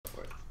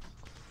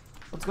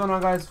What's going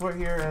on, guys? Flirt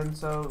here, and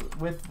so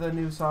with the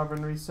new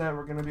Sovereign reset,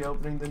 we're going to be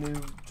opening the new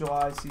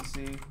July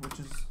CC,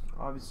 which is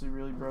obviously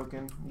really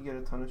broken. You get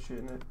a ton of shit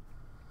in it.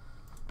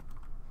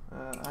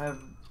 I have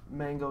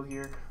Mango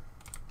here.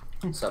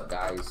 What's up,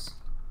 guys?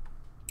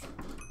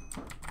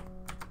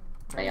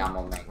 Hey, I'm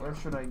on Mango. Where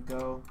should I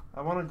go?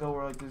 I want to go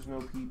where like there's no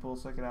people,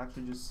 so I can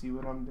actually just see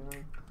what I'm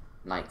doing.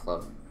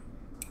 Nightclub.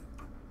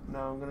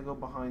 No, I'm gonna go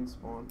behind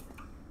spawn.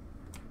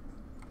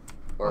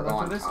 We're that's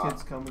going where this top.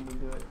 kid's coming to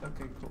do it.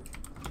 Okay, cool.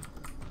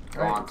 Go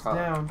Alright, on it's top.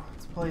 down.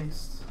 It's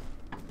placed.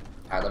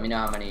 Alright, let me know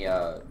how many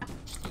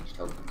prestige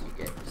tokens you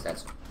get, because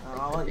that's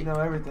I'll let you know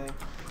everything.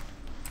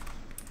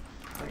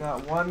 I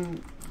got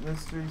one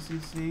mystery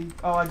CC.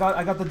 Oh, I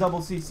got the double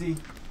CC.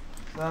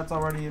 So that's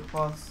already a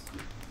plus.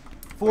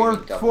 Four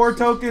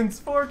tokens.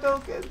 4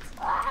 tokens.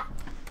 Ah!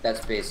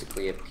 That's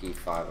basically a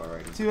P5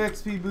 already. 2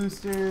 XP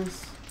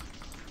boosters.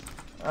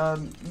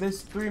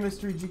 3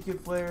 mystery GK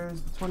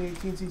flares.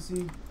 2018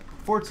 CC.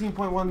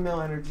 14.1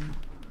 mil energy.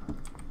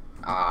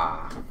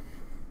 Ah.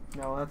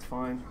 No, that's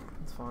fine.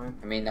 That's fine.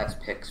 I mean, that's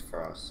picks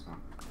for us.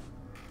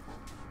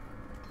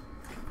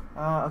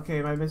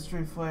 Okay, my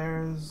mystery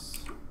flares.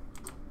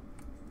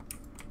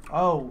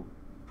 Oh,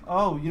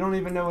 you don't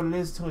even know what it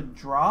is till it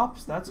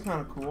drops? That's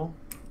kind of cool.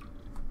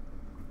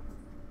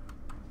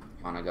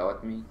 You wanna go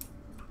with me?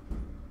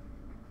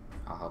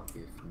 I'll help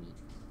you if you need.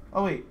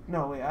 Oh wait,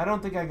 no wait, I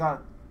don't think I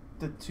got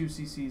the 2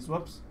 CCs.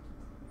 Whoops.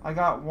 I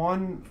got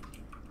one.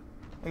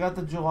 I got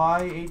the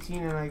July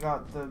 18 and I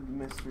got the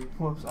mystery.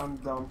 Whoops, I'm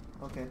dumb.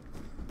 Okay.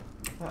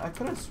 I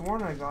could have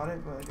sworn I got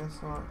it, but I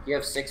guess not. You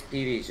have 6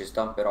 PVs, just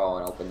dump it all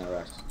and open the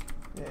rest.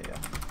 Yeah.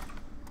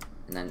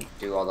 And then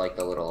do all like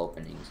the little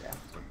openings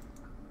after.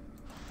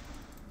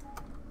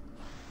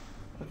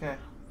 Okay.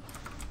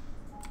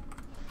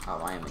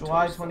 Oh, I am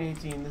July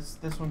 2018.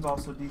 This one's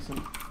also decent.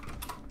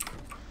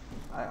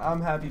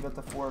 I'm happy about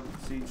the 4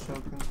 prestige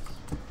tokens.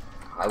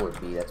 I would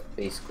be. That's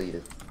basically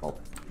the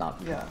not.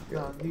 Yeah,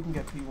 no, you can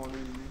get P1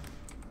 easy.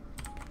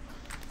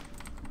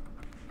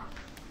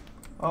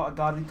 Oh, I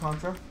got it,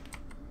 Contra.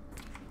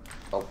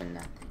 Open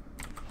that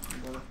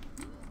thing.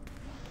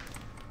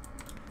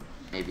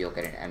 Maybe you'll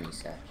get an Emmy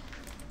set.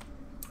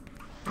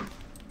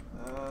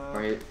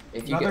 Or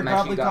if you get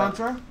Godly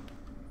Contra.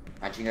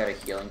 Imagine you got a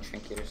healing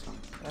trinket or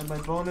something. And my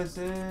bonus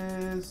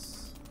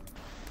is...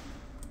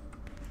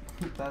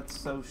 That's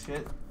so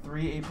shit.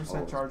 3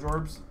 8% charge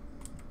orbs.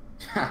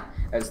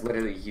 That's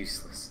literally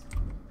useless.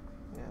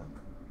 Yeah.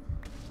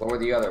 What were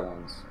the other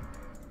ones?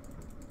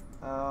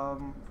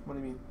 What do you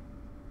mean?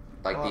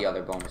 Like the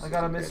other bonuses. I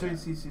got a mystery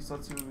CC, so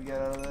let's see what we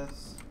get out of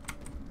this.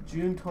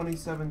 June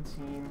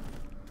 2017.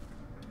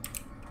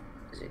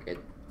 Is it good?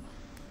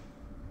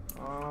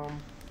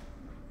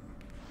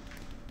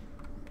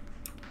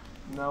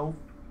 No.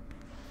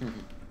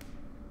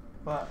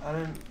 But I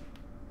didn't.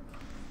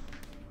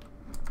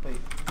 Wait.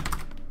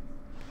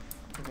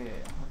 Okay, yeah.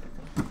 Okay,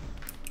 cool.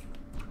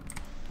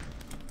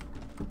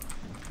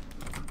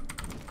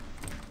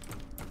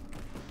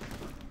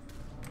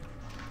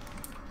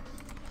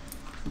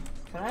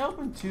 Can I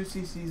open 2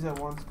 CCs at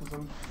once? Because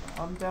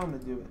I'm down to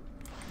do it.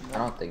 No, I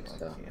don't think so. I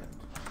can't.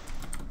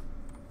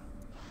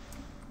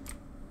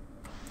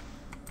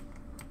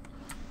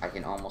 I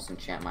can almost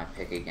enchant my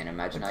pick again.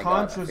 Imagine I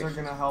got. got. Contras are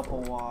gonna help a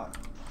lot.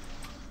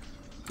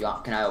 Yeah,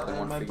 can I open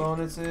one my for you?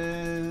 bonus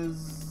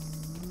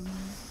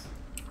is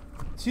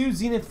 2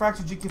 Zenith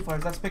Fractured GQ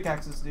flares. That's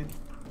pickaxes, dude.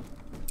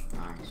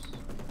 Nice.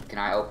 Can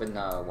I open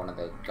one of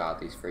the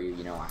godlies for you?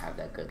 You know I have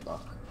that good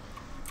luck.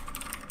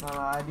 No,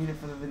 I need it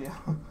for the video.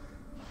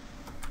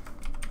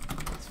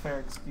 That's a fair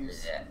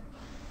excuse. Yeah.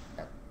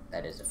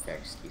 That is a fair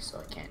excuse, so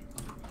I can't.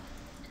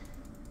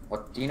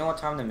 What? Do you know what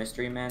time the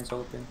Mystery Man's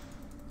open?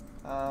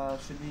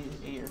 Should be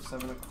 8 or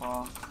 7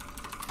 o'clock.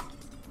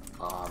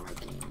 Oh,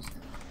 my game's.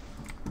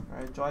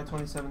 Alright, July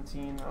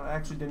 2017. I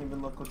actually didn't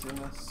even look what's in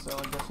this, so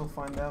I guess we'll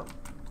find out.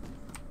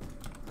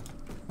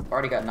 I've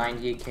already got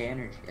 98k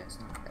energy. That's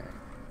not bad.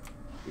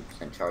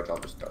 3% charge. I'll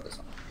just throw this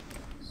on.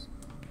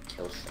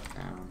 Kill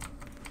shutdown.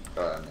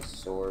 Throw that on this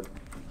sword.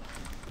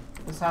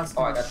 This has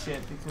to be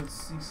shit because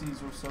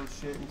CCs were so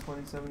shit in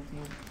 2017.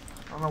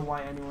 I don't know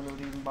why anyone would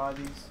even buy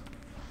these.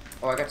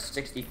 Oh, I got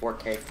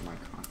 64k for my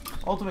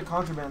contract. Ultimate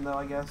Contraband though,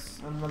 I guess.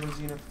 And another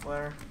Zenith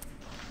Flare.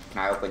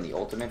 Can I open the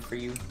ultimate for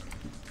you?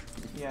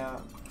 Yeah.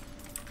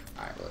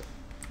 Alright, look.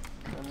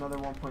 Another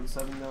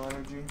 1.7 mil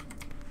energy.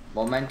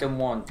 Momentum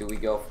 1, do we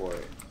go for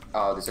it?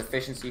 Oh, there's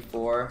efficiency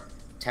 4,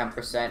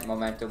 10%,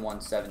 momentum 1,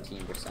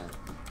 17%.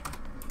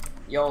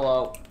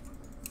 YOLO.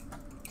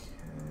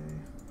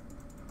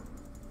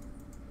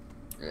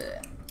 Okay.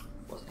 Ugh.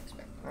 Wasn't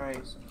expecting.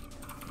 Alright.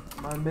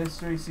 My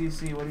mystery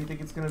CC, what do you think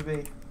it's gonna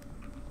be?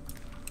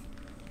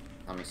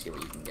 Let me see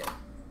what you can get.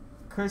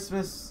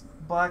 Christmas,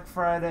 Black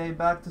Friday,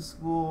 back to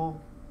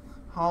school,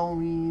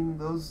 Halloween,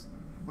 those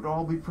would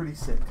all be pretty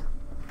sick.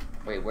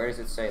 Wait, where does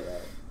it say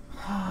that?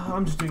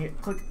 I'm just doing it.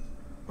 Click.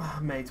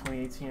 May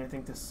 2018, I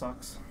think this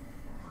sucks.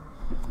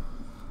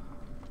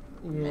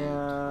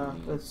 Yeah,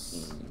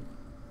 this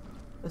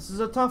is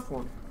a tough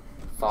one.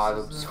 5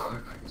 This is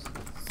absorbers.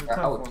 it's a tough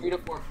Oh, one. 3 to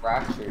 4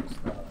 fractures.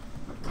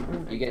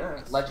 You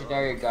get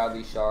legendary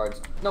godly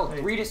shards. No, Wait.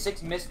 3 to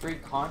 6 mystery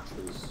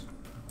contras.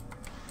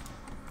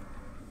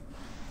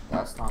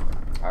 That's not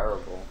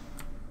terrible.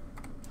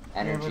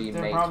 Energy,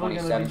 they're May probably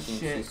gonna be 2017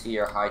 shit.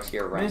 CC or high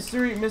tier rank.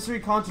 Mystery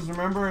contras.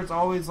 Remember, it's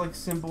always like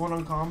simple and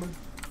uncommon.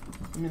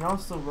 I mean, I'll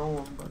still roll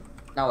them, but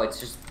No, it's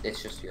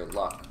just your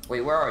luck.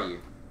 Wait, where are you?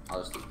 I'll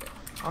just leave it.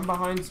 I'm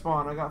behind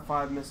spawn. I got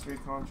 5 mystery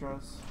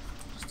contras.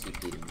 Just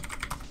TP to me.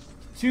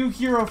 2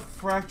 hero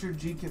fractured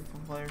G kit for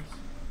players.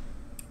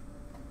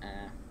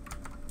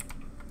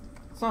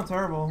 It's not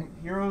terrible.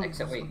 Hero.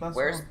 Except is wait, the best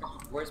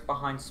where's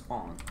behind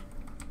spawn?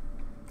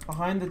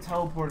 behind the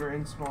teleporter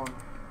in spawn.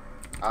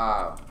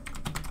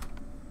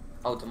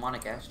 Oh,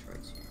 demonic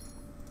asteroids here.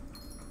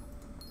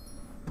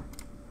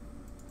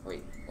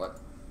 Wait, what?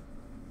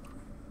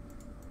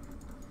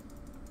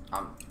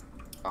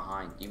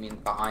 Behind. You mean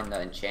behind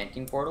the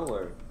enchanting portal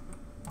or?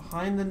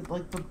 Behind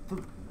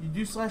the you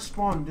do slash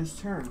spawn. Just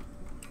turn.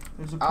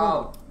 There's a Oh,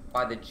 portal.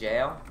 by the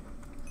jail.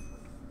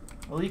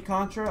 Elite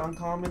Contra,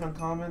 uncommon,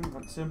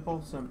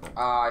 simple.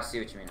 Oh, I see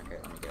what you mean. Okay,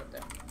 let me get up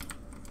there.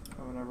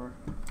 Or whatever.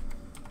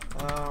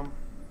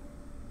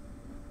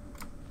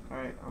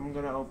 Alright, I'm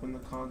gonna open the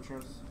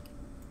Contras.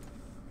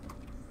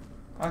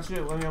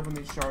 Actually, let me open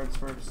these shards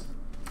first.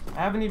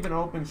 I haven't even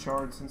opened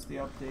shards since the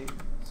update,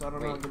 so I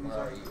don't know Wait, what these where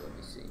are. are you? Let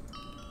me see.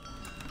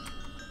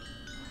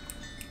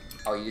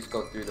 Oh, you just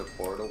go through the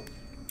portal?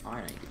 Oh,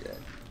 I know you can do that.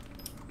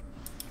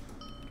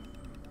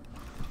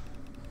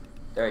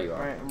 There you are.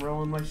 Alright, I'm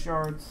rolling my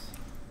shards.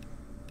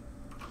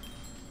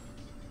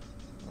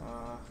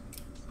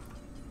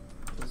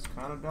 This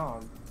kind of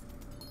dog.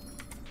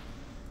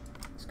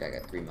 This guy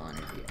got 3 mil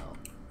energy. Oh.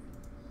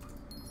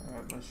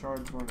 Alright, my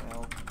shards were an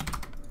L.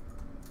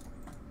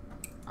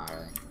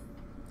 Alright.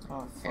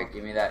 Oh, Here, fuck.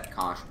 give me that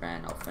conch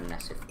brand. I'll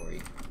finesse it for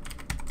you.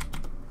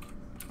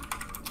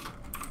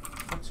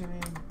 What's your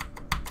name?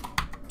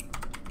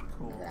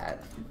 Cool.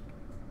 That.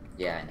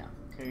 Yeah, I know.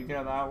 Okay, you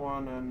got that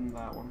one and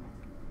that one.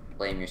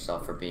 Blame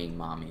yourself for being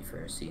mommy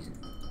for a season.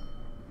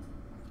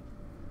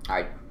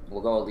 Alright,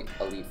 we'll go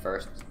elite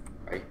first.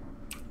 Ready?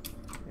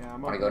 Yeah,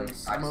 I'm Wanna opening, go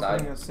side I'm to side?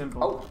 opening a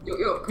simple. Oh,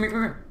 yo, come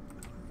here.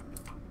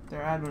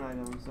 They're admin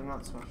items, they're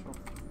not special.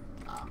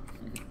 Ah.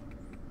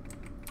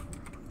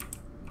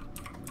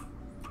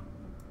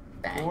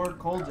 Bang. 4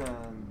 cold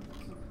gens.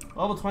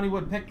 Level 20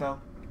 wood pick though.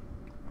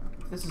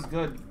 This is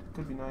good.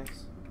 Could be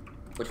nice.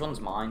 Which one's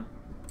mine?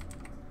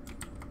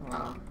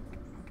 Uh,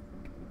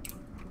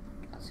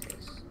 That's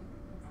his.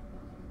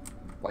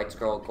 White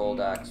scroll, gold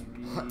axe.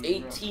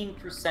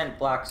 18%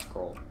 black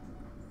scroll.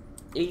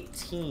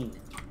 18.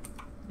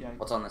 yeah.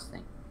 What's on this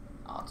thing?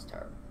 Oh, it's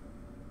terrible.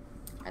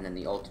 And then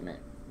the ultimate.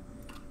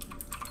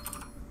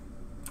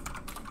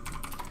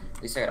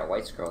 At least I got a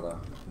white scroll though.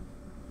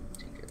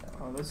 Tinker that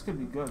one. Oh, this could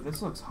be good.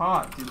 This looks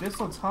hot, dude. This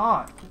looks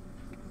hot.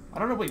 I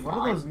don't know. Wait, what are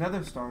Fine. those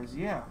nether stars?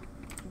 Yeah.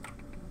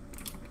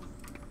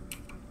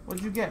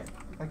 What'd you get?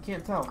 I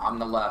can't tell. On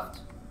the left.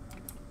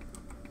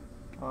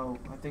 Oh,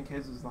 I think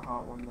his is the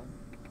hot one then.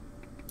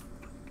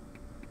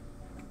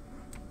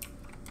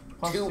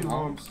 Plus 2 2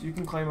 homes. homes. You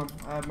can claim them.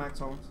 I have max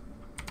homes.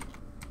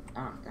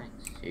 Oh,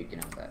 thanks. You can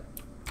have that.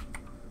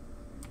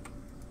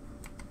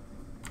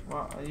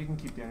 Well, you can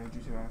keep the energy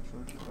too, actually.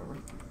 Whatever.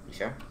 You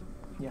sure?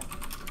 Yeah.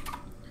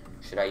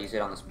 Should I use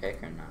it on this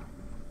pick or no?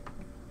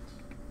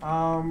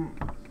 I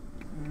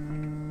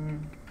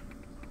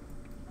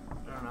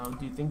don't know.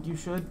 Do you think you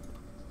should?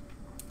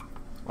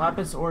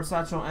 Lapis ore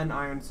satchel and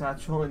iron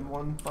satchel in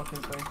one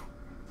fucking thing.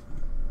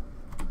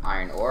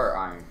 Iron or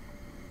iron?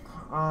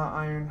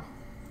 Iron.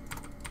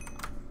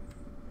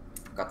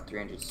 Got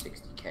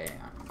 360k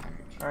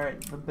energy.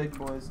 Alright, the big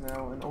boys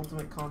now. An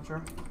ultimate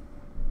contra.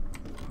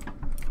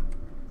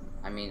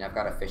 I mean, I've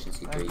got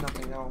efficiency I 3. have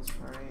nothing else,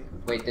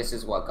 alright. Wait, this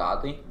is what,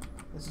 godly?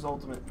 This is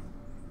ultimate.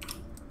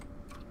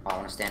 Oh, I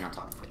want to stand on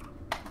top of it.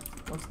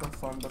 What's the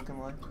fun looking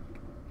like?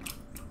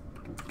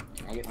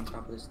 Can I get on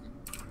top of this?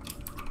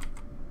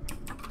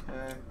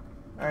 Okay.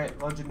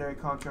 Alright, legendary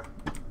contra.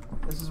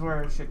 This is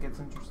where shit gets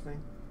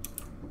interesting.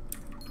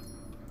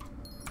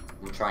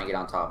 I'm gonna try and get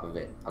on top of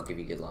it. I'll give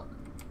you good luck.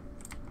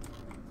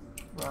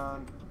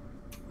 Run.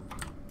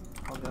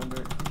 I'll get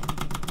under it.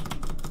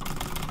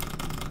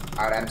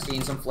 Alright, I'm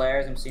seeing some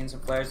flares.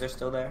 They're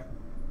still there.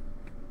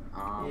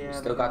 Yeah,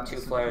 Still got 2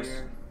 flares.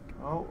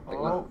 Oh, Wait,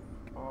 no.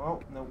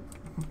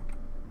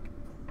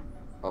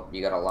 Oh,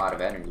 you got a lot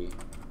of energy.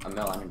 A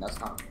mil, I mean, that's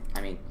not...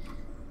 I mean,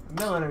 A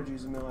mil energy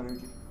is a mil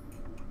energy.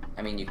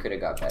 you could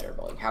have got better,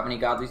 but like, how many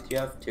godlies do you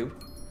have? 2?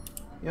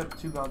 Yep,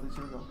 2 godlies,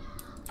 here we go.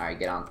 Alright,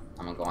 get on.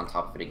 I'm gonna go on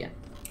top of it again.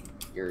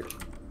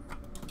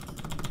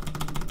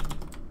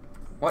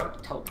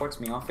 What? Teleports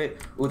me off it?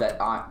 Ooh, that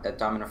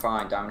diamond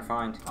refined.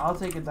 I'll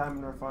take a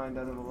diamond refined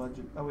out of a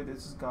legend. Oh wait,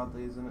 this is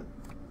godly, isn't it?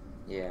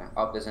 Yeah.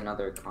 Oh, there's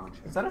another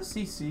contract. Is that a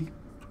CC?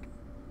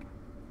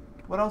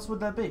 What else would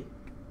that be?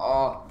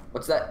 Oh,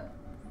 what's that?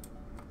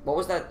 What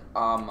was that,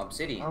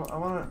 obsidian? I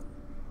wanna...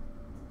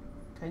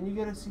 Can you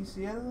get a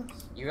CC out of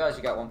this? You realize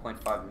you got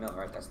 1.5 mil,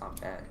 right? That's not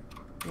bad.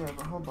 Yeah,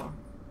 but hold on.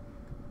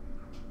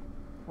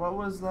 What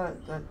was that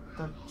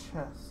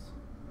chest?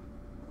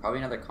 Probably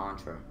another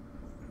Contra.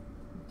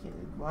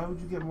 Why would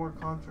you get more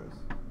Contras?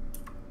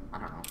 I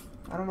don't know.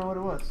 I don't know what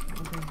it was.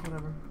 Okay,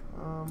 whatever.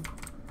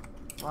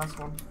 Last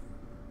one.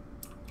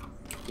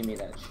 Give me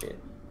that shit.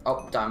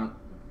 Oh, diamond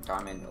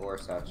ore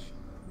satch.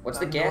 What's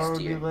the Diamond gas ore would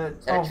tier? be lit.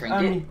 Is that a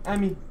trinket?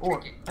 Emmy, ore.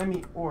 Trinket.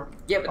 Emmy, ore.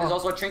 Yeah, but there's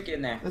also a trinket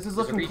in there. This is There's a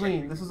looking regen.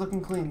 clean. This is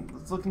looking clean.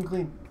 It's looking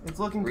clean. It's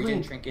looking Regen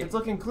clean. trinket. It's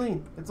looking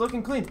clean. It's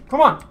looking clean.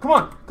 Come on, come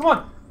on, come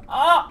on.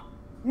 Ah!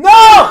 No!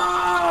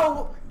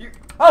 Oh!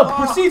 Oh,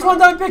 prestige one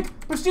diamond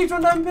pick. Prestige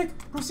one diamond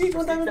pick. Prestige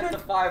one diamond That's pick.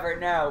 a 5 right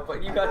now,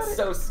 but you got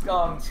so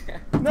scummed.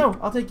 No,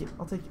 I'll take it.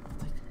 I'll take it. I'll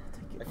take it.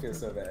 I'll take it. I feel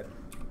so bad.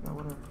 No,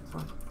 whatever. It's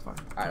fine. It's fine.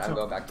 Alright, I'm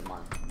going back to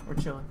mine. We're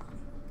chilling.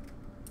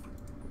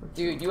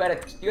 Dude, you had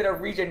a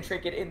regen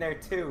trinket in there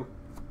too.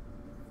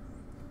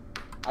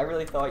 I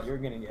really thought you were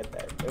gonna get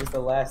that. It was the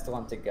last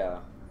one to go.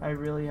 I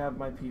really have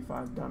my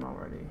P5 done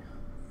already.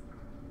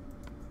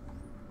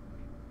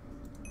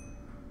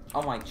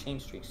 Oh, my chain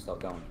streak's still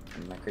going.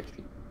 And my crit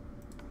streak.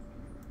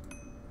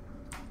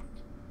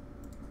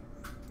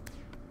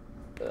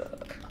 There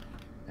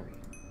we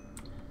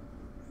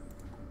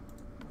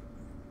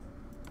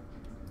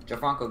go.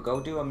 Gianfranco, go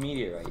do a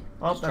meteorite.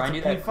 Oh, Just try that's and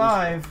a do that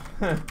P5.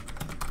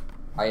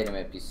 I hit him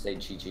if you say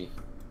Chi-Chi.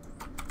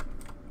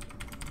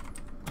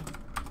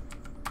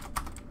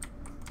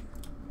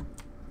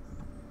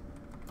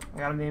 I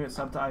gotta name it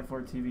sub to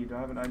iFlirt TV. Do I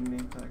have an ID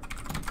name tag?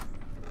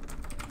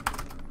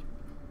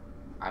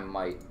 I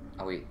might.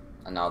 Oh wait.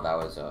 No, that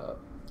was a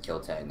kill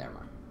tag. Never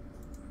mind.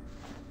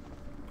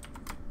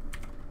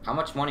 How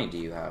much money do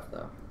you have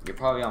though? You're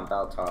probably on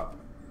Bal top.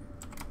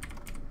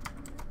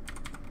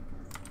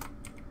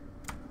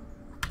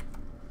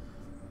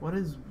 What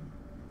is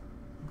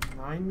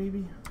 9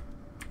 maybe?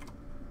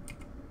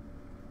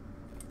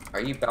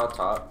 Are you Bal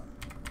top?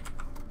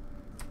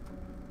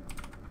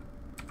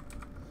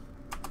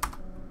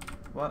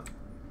 What?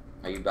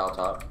 Are you Bal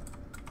top?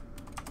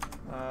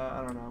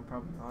 I don't know.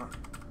 Probably not.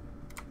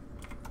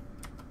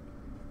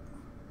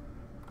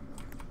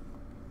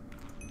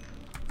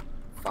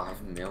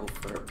 $5 mil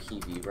for a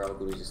PV, bro.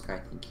 Who does this guy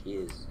think he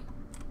is?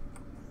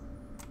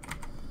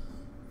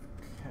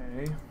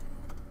 Okay.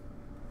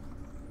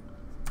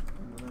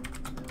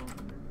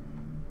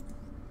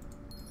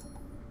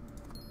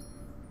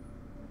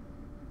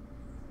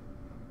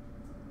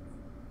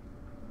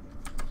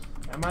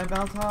 Am I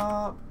Bal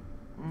top?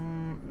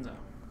 No.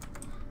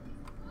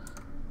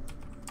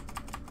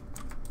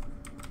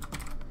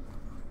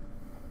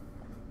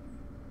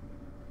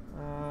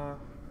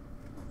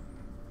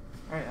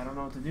 Alright, I don't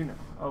know what to do now.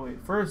 Oh wait,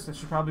 first I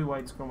should probably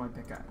white scroll my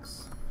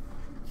pickaxe.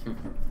 You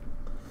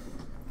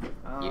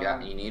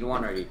need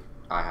one, or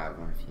I have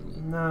one if you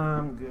need. No,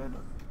 I'm good.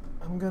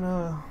 I'm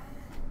gonna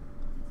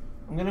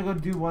go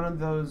do one of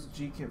those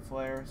G-kit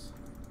flares.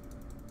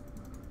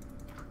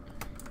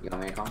 You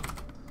want me to come?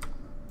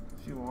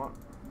 If you want.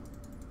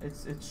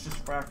 It's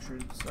just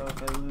fractured, so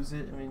if I lose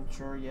it, I mean,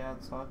 sure, yeah,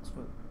 it sucks,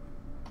 but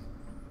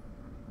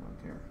I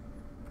don't care.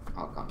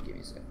 I'll come. Give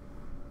me a sec.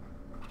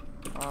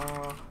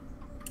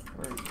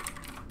 Where is it?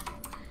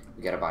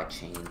 We gotta buy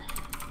chain.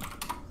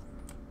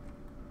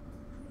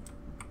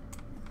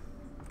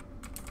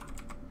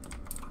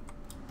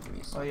 Give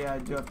me a sec. Oh yeah, I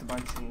do have to buy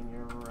chain.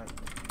 You're right.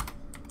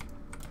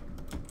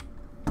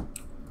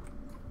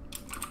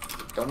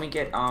 Don't we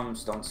get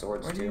stone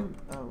swords Where do too? you?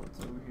 Oh, it's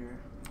over here.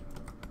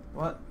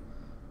 What?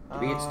 Do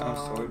we get stone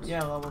swords?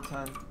 Yeah, level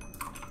 10.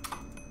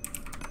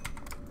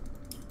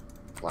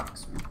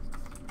 Blacksmith.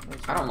 Wait,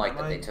 I don't so like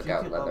that my they took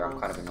G-kit out leather. I'm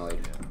kind of levels-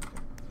 annoyed. yeah,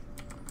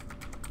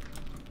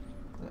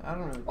 okay. I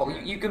don't really. Oh,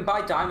 care. you can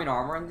buy diamond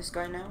armor on this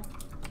guy now?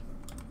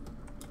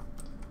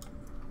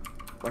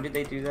 When did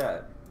they do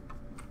that?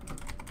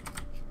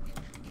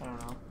 I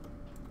don't know.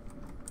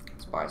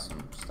 Let's buy some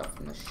stuff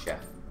from the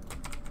chef.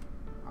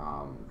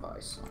 Buy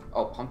some.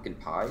 Oh, pumpkin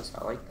pies.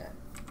 I like that.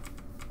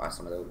 Buy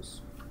some of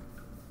those.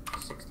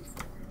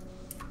 64.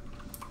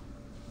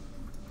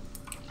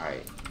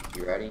 Alright,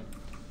 you ready?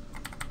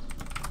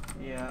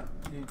 Yeah,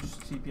 you just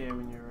TPA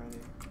when you're ready.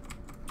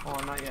 Oh,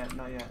 not yet,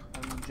 not yet.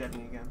 I'm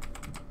jetting again.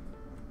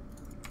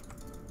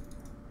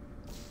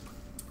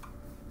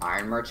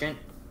 Iron merchant.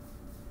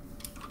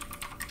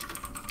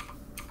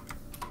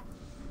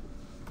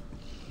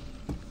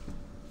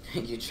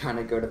 You trying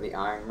to go to the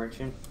iron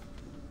merchant?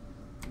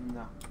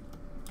 No.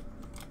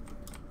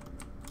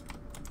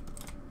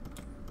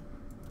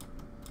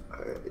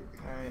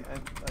 Alright,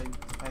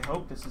 I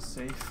hope this is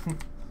safe.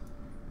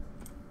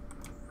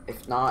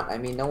 If not, I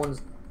mean, no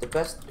one's the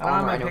best I don't have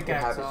armor my I know can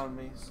have pickaxe is. on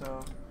me,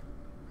 so.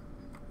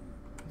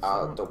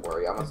 Don't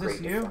worry, I'm a Is this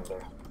great you?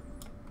 defender.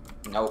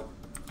 Nope,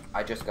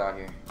 I just got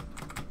here.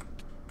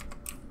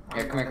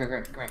 Here, come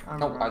here. I'm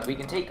No, running we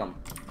can out. take them.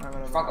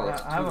 Alright, Franco, whatever.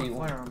 it's I have a 2v1.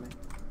 flare on me.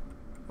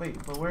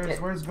 Wait, but where's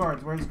Yeah.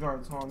 guards? Where's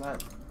guards? Hold on,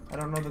 that I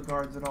don't know the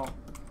guards at all.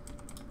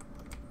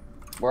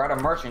 We're at a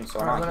merchant, so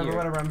Alright, not whatever, here.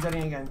 whatever. I'm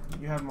jetting again.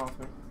 You have them off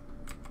me.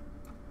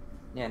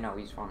 Yeah, no,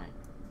 he's fine.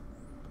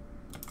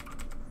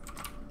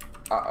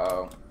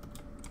 Uh-oh.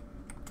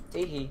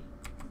 Tee-hee.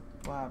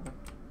 What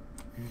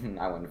happened?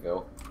 I wouldn't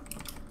feel.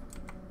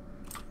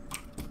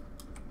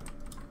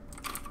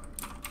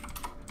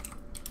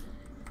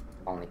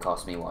 Only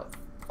cost me what,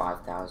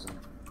 5,000?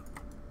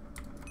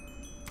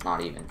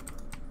 Not even.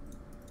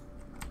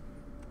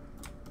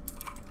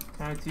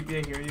 Can I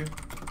TPA hear you?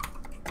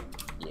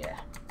 Yeah.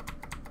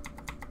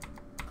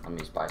 Let me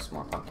just buy some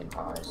more pumpkin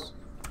pies.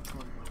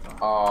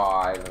 Oh,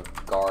 Oh, I have a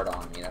guard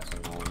on me. That's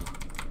annoying.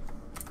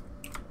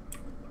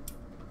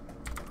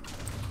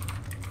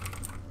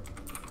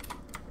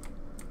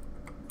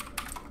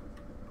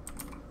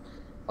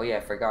 Oh yeah,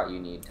 I forgot you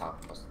need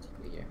top plus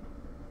TP here.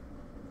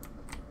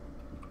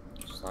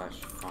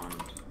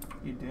 /fund.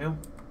 you do?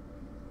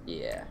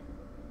 Yeah.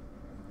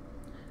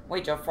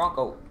 Wait,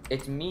 Gianfranco,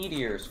 it's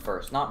meteors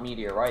first, not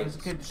meteorites.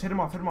 Okay, just hit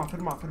him off, hit him off, hit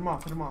him off, hit him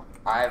off, hit him off.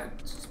 I have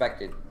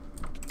suspected.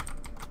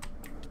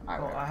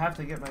 Alright, Well, I have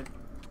to get my...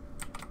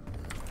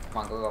 come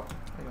on, go.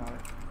 I got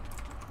it.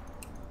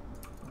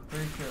 I'm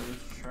pretty sure it was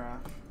trash.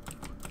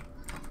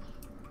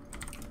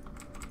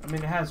 I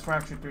mean, it has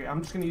Fracture 3.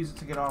 I'm just going to use it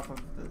to get off of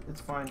it.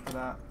 It's fine for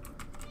that.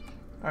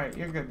 Alright,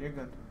 you're good, you're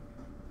good.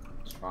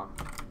 Strong?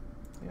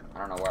 Yeah. I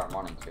don't know where I'm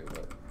running to,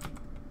 but...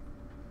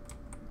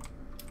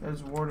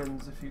 There's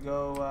wardens if you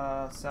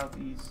go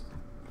southeast.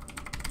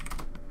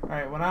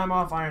 Alright, when I'm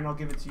off iron, I'll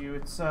give it to you.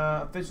 It's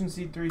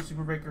efficiency 3,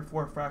 super breaker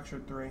 4,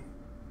 fracture 3.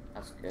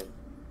 That's good.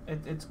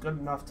 It's good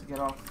enough to get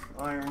off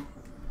iron.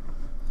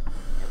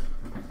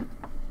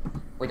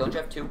 Wait, don't you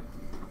have 2?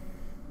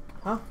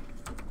 Huh?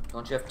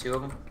 Don't you have 2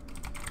 of them?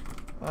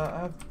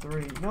 I have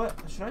 3. You know what?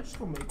 Should I just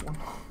go make one?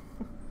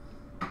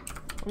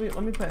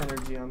 let me put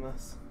energy on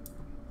this.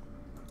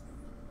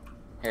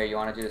 Here, you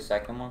want to do the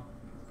second one?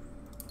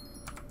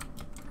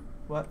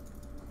 What?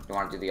 You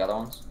want to do the other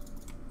ones?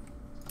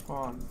 Hold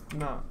on.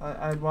 No,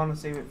 I'd want to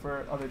save it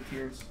for other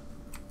tiers.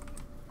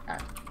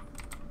 Alright.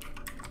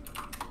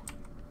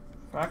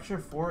 Fracture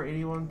 4,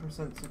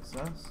 81%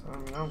 success. I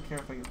mean, I don't care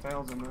if I get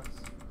fails on this.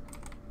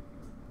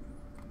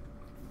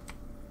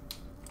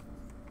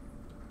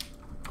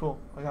 Cool.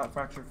 I got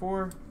fracture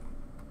 4.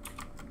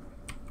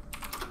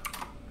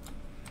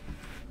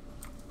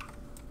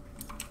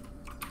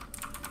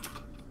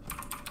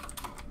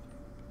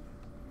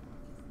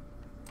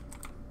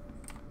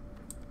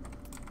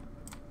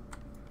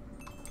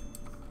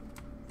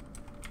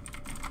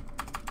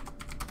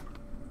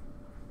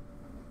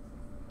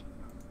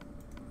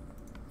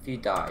 If you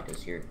die,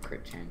 does your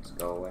crit chance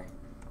go away?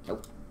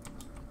 Nope.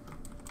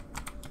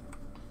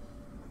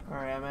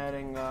 Alright, I'm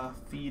adding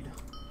feed.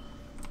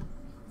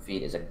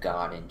 Feed is a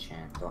god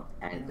enchant. Don't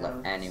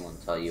let anyone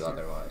tell you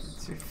otherwise.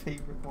 It's your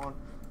favorite one.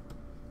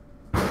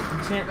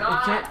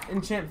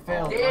 Enchant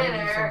failed.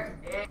 Dinner.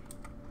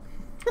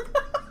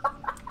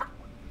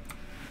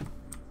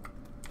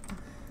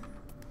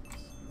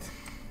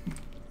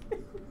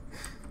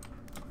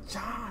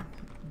 John,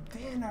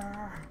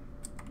 dinner.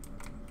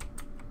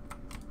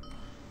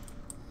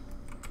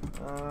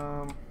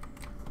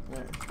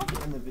 Yeah,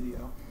 probably end the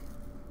video.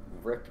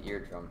 Rip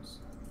eardrums.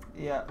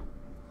 Yeah.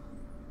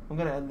 I'm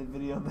gonna end the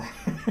video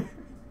there.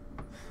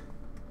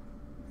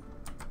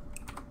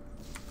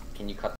 Can you cut